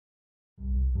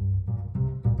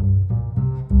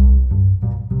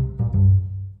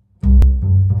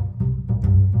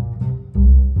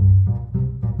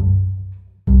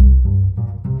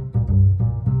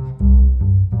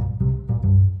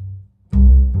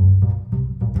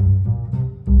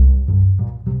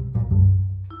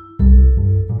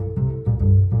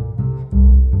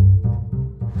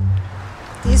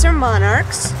these are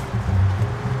monarchs,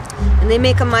 and they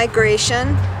make a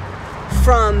migration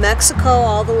from Mexico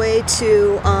all the way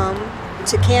to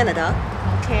Canada.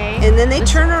 Okay. And then they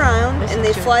turn around and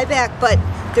they fly back, but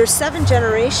there's 7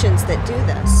 generations that do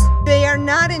this. They are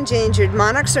not endangered.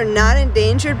 Monarchs are not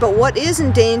endangered, but what is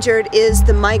endangered is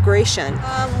the migration.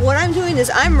 What I'm doing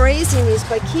is I'm raising these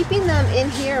by keeping them in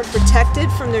here and protected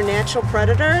from their natural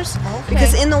predators. Okay.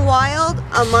 Because in the wild,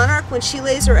 a monarch, when she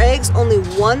lays her eggs, only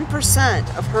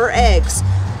 1% of her eggs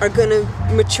are going to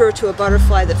mature to a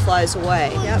butterfly that flies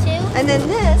away. Yep. And then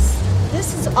this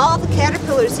is all the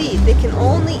caterpillars eat. They can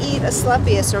only eat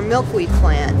Asclepias or milkweed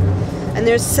plant. And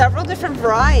there's several different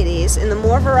varieties, and the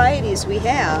more varieties we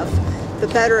have, the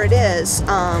better it is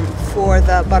for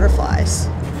the butterflies.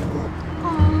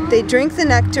 Aww. They drink the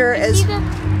nectar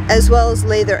as well as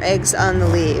lay their eggs on the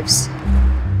leaves.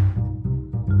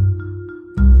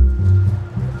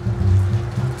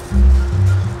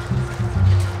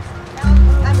 Now,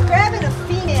 I'm grabbing a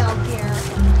female here.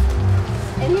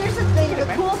 And here's the thing, the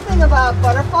cool thing about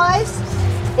butterflies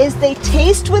is they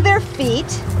taste with their feet.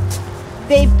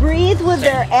 They breathe with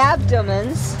their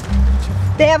abdomens.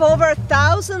 They have over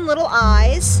 1,000 little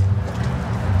eyes.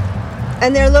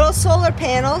 And they're little solar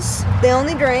panels. They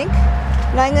only drink.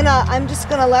 And I'm just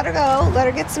gonna let her go, let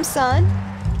her get some sun.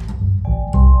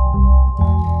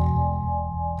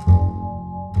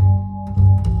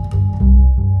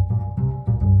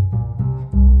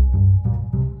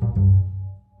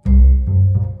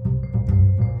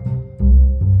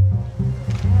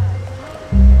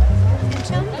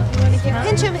 If you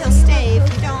pinch him, he'll stay.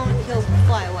 If you don't, he'll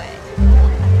fly away.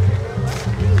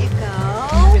 There you go.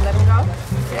 We let him go?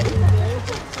 There he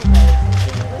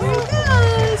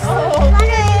goes. Oh,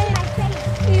 okay.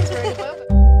 He's ready.